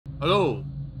Hello,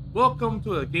 welcome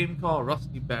to a game called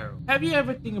Rusty Barrel. Have you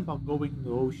ever think about going in the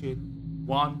ocean,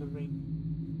 wandering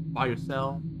by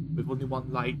yourself with only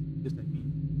one light, just like me,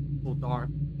 so dark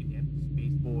in the empty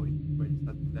space void where there's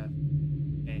nothing left,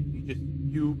 and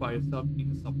you by yourself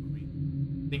in a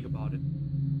submarine? Think about it.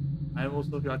 I am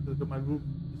also here to look at my room.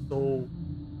 It's so,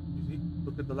 you see,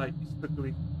 look at the light, it's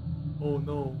flickering. Oh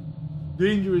no,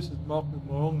 dangerous is walking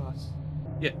among us.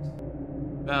 Yes,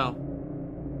 well,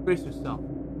 brace yourself.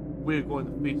 We're going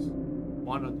to face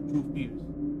one of the true fears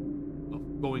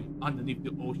of going underneath the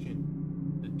ocean,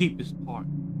 the deepest part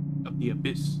of the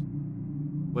abyss,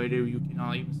 where you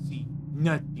cannot even see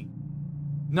nothing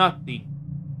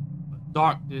but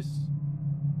darkness,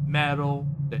 metal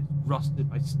that's rusted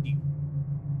by steel.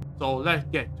 So let's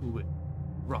get to it.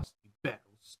 Rusty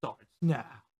Battle starts now.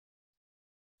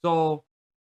 So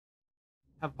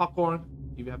have popcorn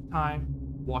if you have time,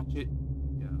 watch it.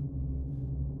 Yeah.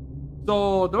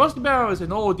 So, the Rusty Barrel is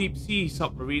an old deep sea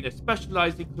submarine that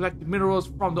specializes in collecting minerals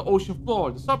from the ocean floor.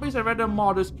 The submarine is a rather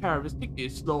modest characteristic, it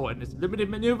is slow and has limited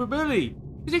maneuverability.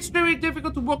 It's extremely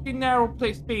difficult to work in narrow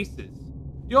spaces.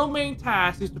 Your main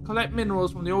task is to collect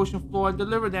minerals from the ocean floor and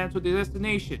deliver them to the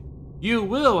destination. You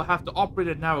will have to operate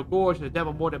a narrow gorge at a depth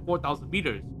of more than 4,000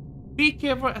 meters. Be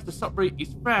careful as the submarine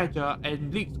is fragile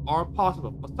and leaks are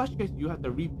possible. For such case, you have to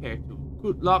repair to.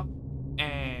 Good luck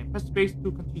and press space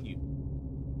to continue.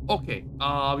 Okay,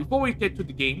 before we get to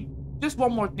the game, just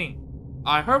one more thing.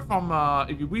 I heard from,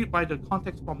 if you read by the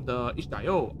context from the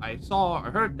itch.io, I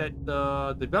heard that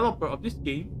the developer of this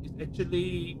game is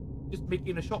actually just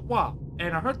making a short while.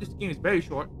 And I heard this game is very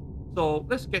short, so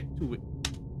let's get to it.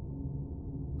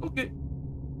 Okay,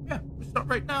 yeah, let's start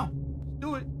right now. Let's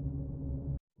do it.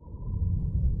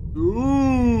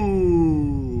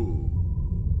 Ooh.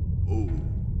 Oh.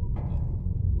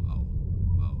 Wow.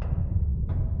 Wow.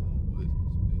 What is this place?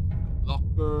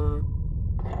 Locker.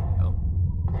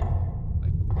 Anything I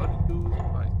can run into.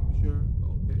 My extinguisher.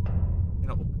 Okay. Can I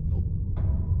open? Nope.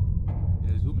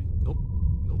 Can I zoom in? Nope.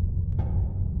 Nope.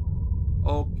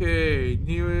 Okay.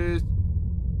 Nearest.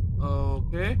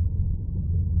 Okay.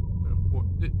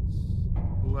 Coordinates.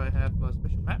 Do I have a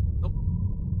special map? Nope.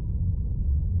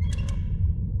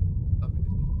 I mean,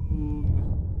 this needs to move.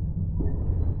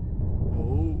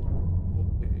 Oh.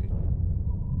 Okay.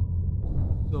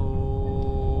 So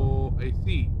I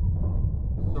see.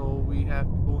 So we have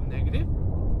to go negative.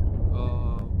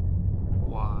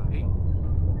 Why?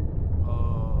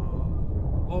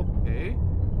 Okay.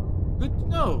 Good to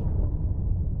know.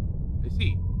 I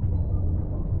see.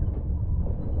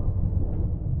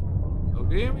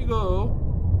 Okay, here we go.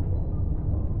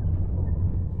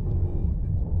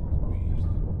 Oh, that's squeeze.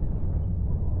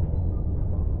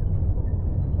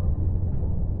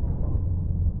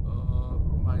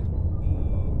 Minus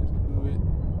 15. Let's do it.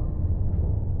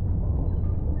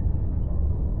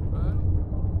 Right.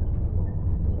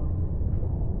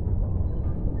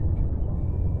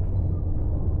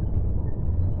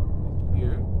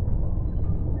 Here.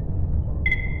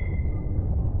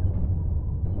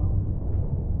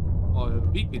 Oh, the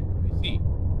beacon. I see.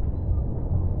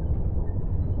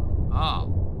 Ah.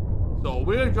 So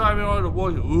we're driving on the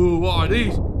water. Ooh, what are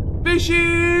these?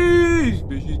 Fishies!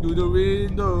 Fishies through the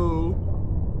window.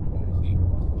 I see.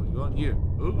 What's going on here?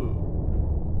 Ooh.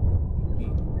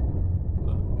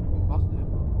 Positive.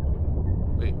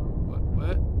 Wait,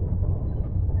 what?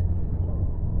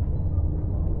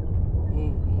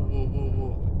 Whoa.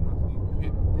 I cannot see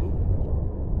shit.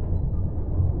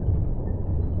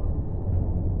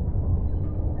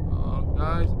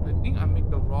 Guys, I think I make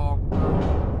the wrong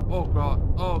turn. Oh god.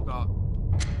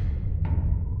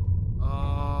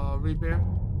 Repair.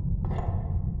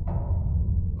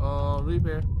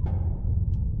 Repair.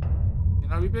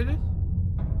 Can I repair this?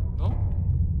 No?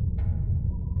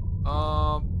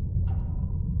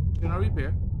 Can I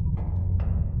repair?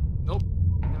 Nope.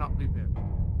 Cannot repair.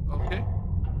 Okay.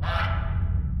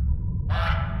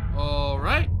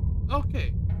 Alright.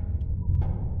 Okay.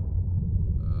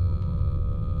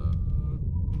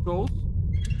 Controls.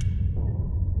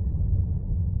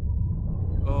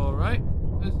 Alright.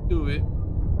 Let's do it.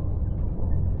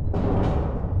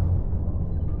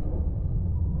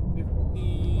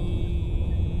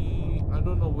 50. I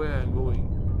don't know where I'm going.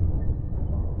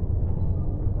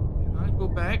 Can I go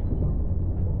back?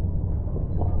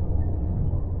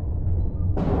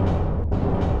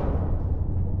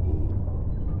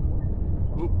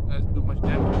 Oop, that's too much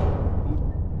damage. Oop.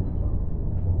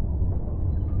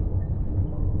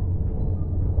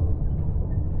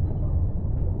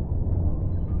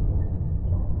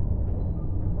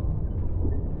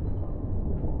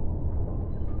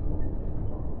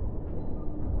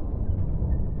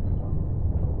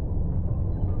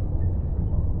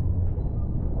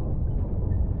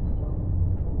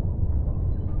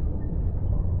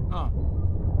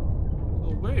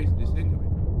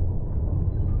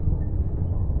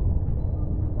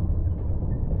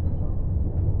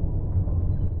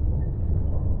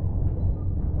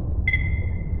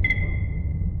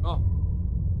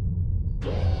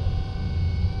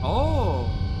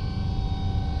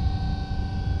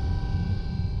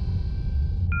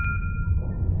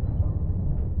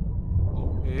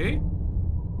 Okay.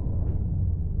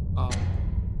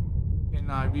 Can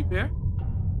I repair?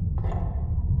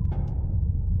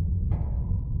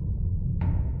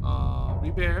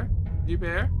 Repair.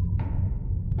 Repair.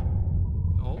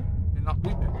 No, cannot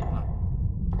repair. Huh.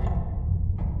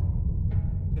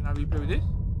 Can I repair this?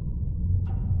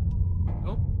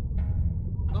 Nope.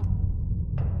 Nope.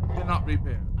 Cannot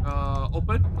repair.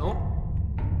 Open? Nope.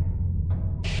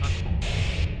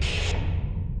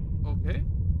 Okay.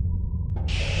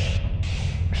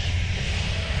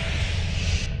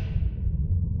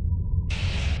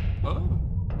 Oh,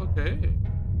 okay.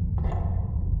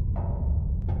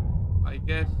 I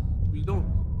guess we don't.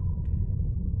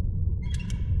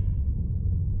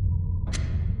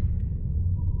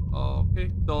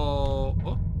 Okay, so...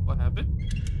 Oh, what happened?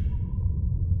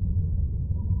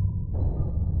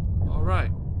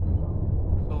 Alright.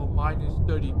 So minus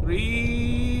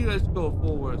 33. Let's go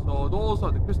forward. So those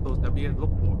are the crystals that we had to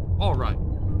look for. Alright.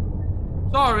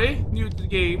 Sorry, new to the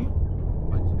game.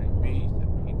 Minus 33,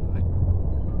 79.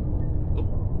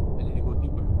 Oh, I need to go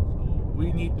deeper. So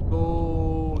we need to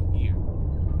go here.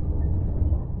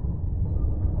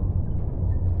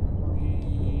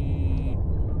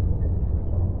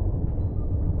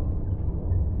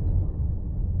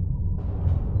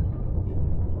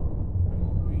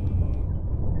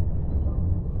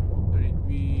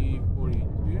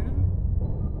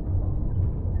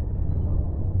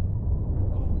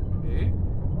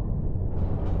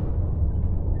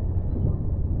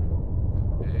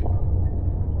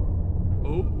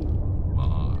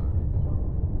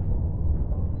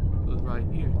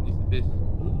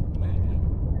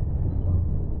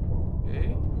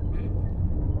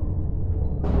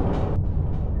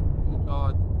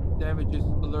 Damages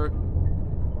alert.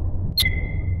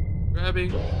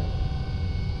 Grabbing.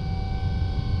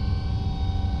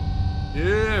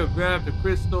 Yeah, grab the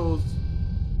crystals.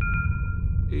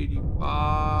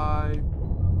 85.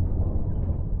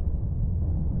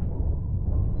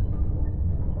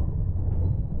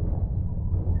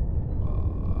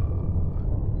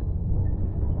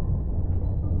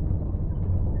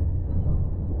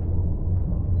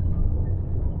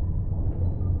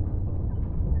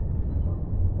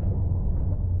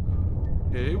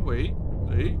 Okay, wait.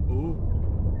 Oh.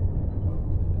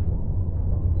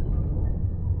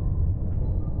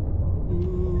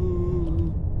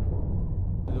 Ooh.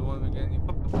 The one again.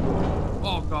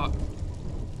 Oh god.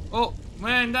 Oh,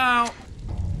 man down.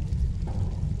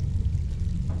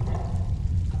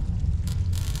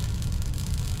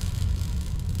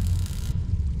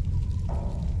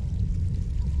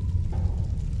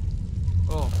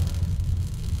 Oh.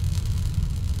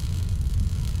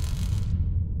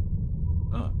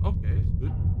 Okay, it's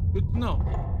good. Good to know.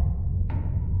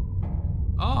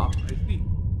 Ah, I see.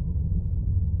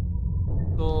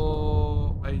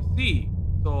 So, I see.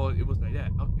 So, it was like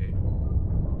that. Okay.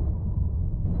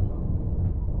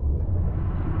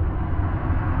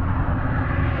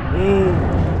 Oh!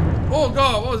 Oh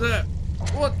god, what was that?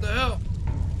 What the hell?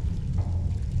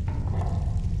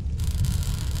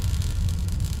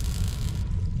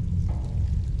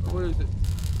 What is it?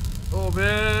 Oh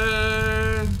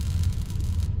man!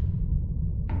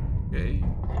 Okay.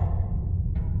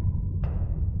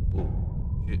 Oh,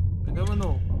 shit. I never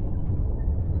know.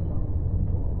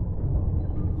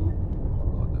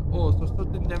 Oh, so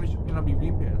certain damage cannot be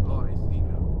repaired. Oh, I see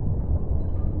now.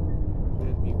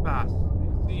 Let's be fast.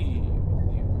 I see.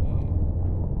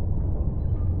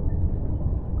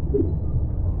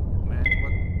 Man,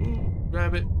 what? Ooh,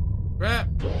 grab it. Grab!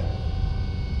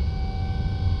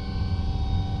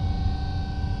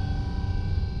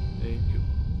 Thank you.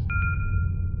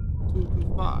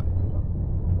 225.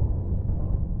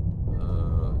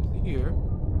 Is it here?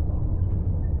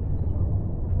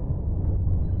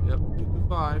 Yep,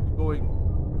 225.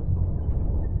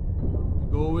 We're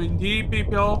going deep,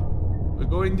 people. We're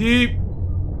going deep.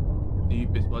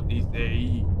 Deep is what they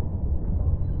say.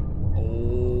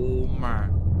 Oh man.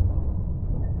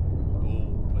 Oh,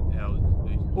 what the hell is this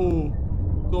place? Oh,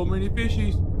 so many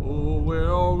fishies. Oh, where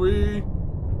are we?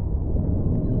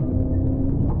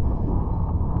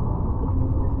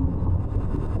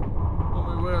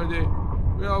 Where are they?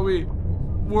 Where are we?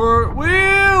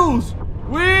 Wheels!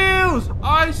 Wheels!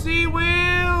 I see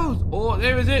wheels! Oh,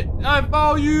 there is it! I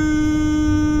found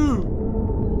you!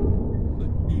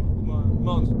 Such beautiful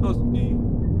monstrosity.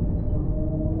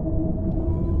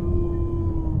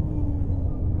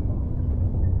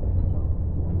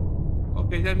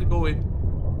 Okay, time to go in.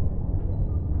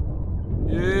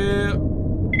 Yeah.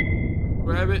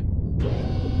 Grab it.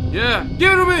 Yeah,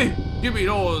 give it to me! Give me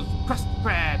those crusty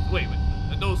crabs. Wait.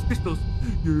 Those crystals.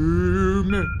 Yeah,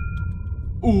 man.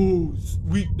 Oh,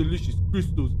 sweet, delicious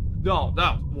crystals. Now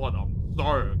that's what I'm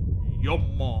sorry.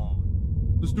 Yum on.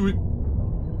 Let's do it.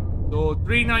 So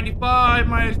 395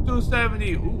 minus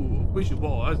 270. Ooh, fishy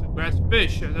ball. That's a grass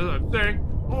fish. That's what I'm saying.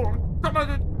 Oh, come on,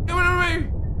 give it away.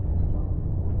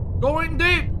 Going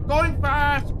deep, going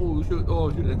fast. Oh, should I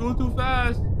go too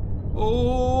fast?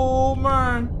 Oh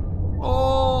man.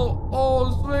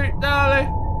 Oh, sweet Dolly.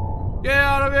 Get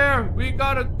out of here. We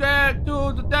gotta get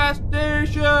to the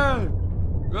destination.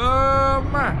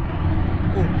 Come on.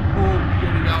 Oh,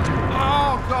 getting out.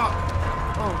 Oh god.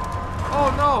 Oh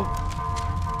no.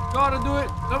 Gotta do it.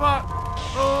 Come on.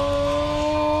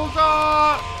 Oh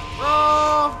god.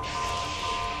 Oh.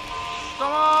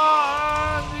 Come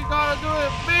on. We gotta do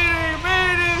it.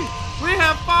 Beating. We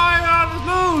have fire on the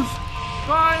loose.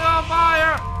 Fire on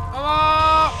fire. Come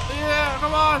on. Yeah,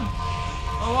 come on.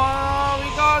 Come on.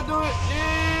 We gotta do it.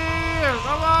 Here.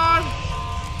 Come on.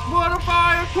 Put the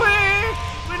fire quick.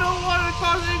 We don't want to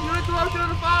cause any interruption of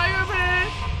the fire, man.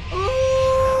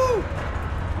 Ooh.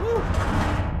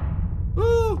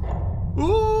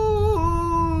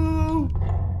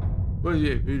 What is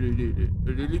it?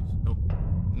 No.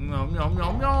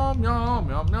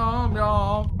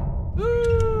 Nom.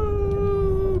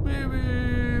 Ooh, baby.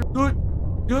 Good.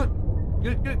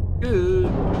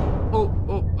 Oh,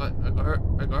 I got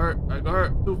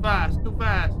hurt. Too fast.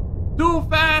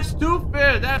 Too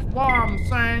fair. That's what I'm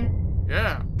saying.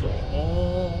 Yeah.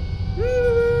 Oh.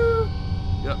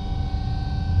 Yep.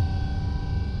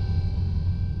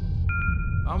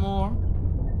 Come on.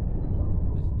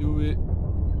 Let's do it.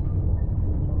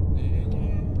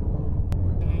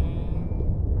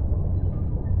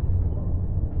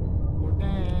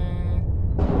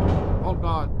 Oh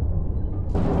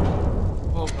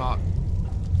god.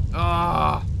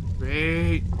 Ah,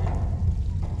 great.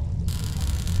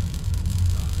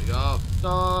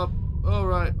 Stop.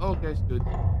 Alright, okay, it's good.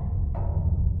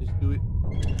 Let's do it.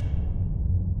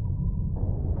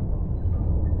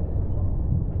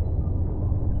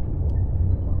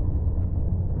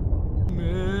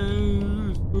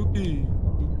 Man, spooky.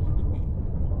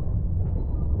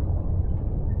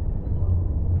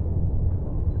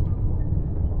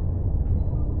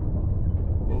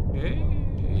 Okay.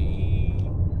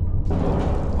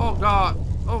 Oh god.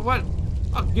 Oh, what?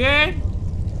 Again?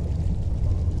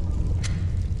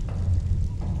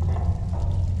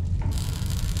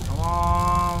 Come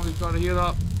on, we gotta heal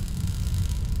up.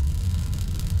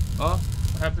 Oh,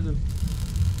 what happened to...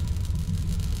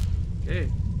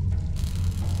 Okay.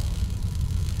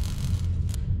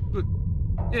 Good.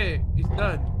 Yeah, it's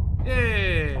done.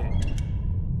 Yeah.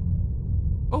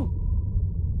 Oh.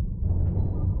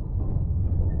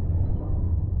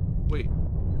 Wait.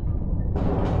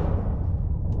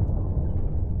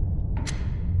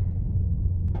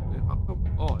 Wait, how come?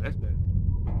 Oh, that's bad.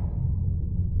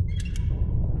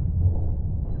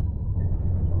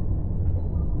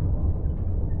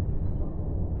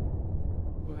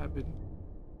 What happened?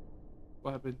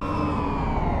 What happened?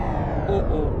 Oh.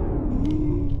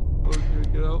 Oh, can I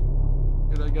get out?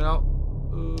 Can I get out?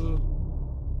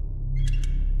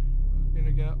 Can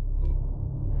I get out?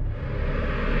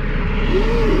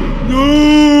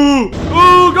 No!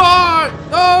 Oh god!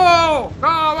 Oh!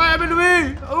 God, what happened to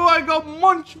me? Oh, I got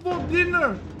munched for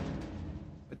dinner.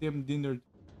 I think I'm dinnered.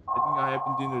 I think I have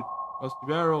been dinnered. Rusty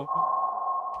Barrel.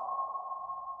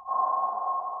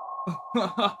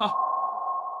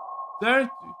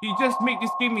 There, he just made this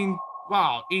game in,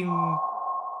 wow, in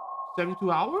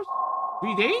 72 hours?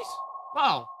 3 days?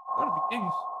 Wow, what a big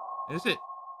things. That's it.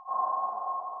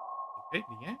 Okay,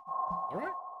 the end.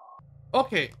 Alright.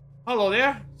 Okay, hello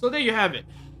there. So there you have it.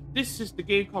 This is the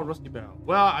game called Rusty Barrel.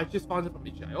 Well, I just found it from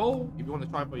itch.io. If you want to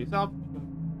try it for yourself,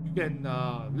 you can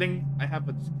link. I have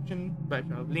a description,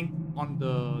 link on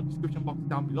the description box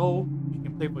down below. You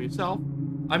can play for yourself.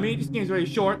 I mean, this game is very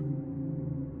short.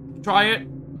 Try it.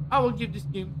 I will give this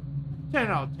game 10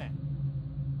 out of 10.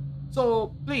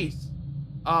 So please,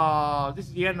 this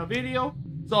is the end of the video.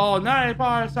 So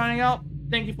now signing out.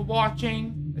 Thank you for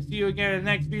watching. I'll see you again in the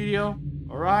next video.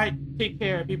 Alright, take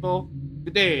care people.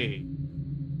 Good day.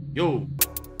 Yo.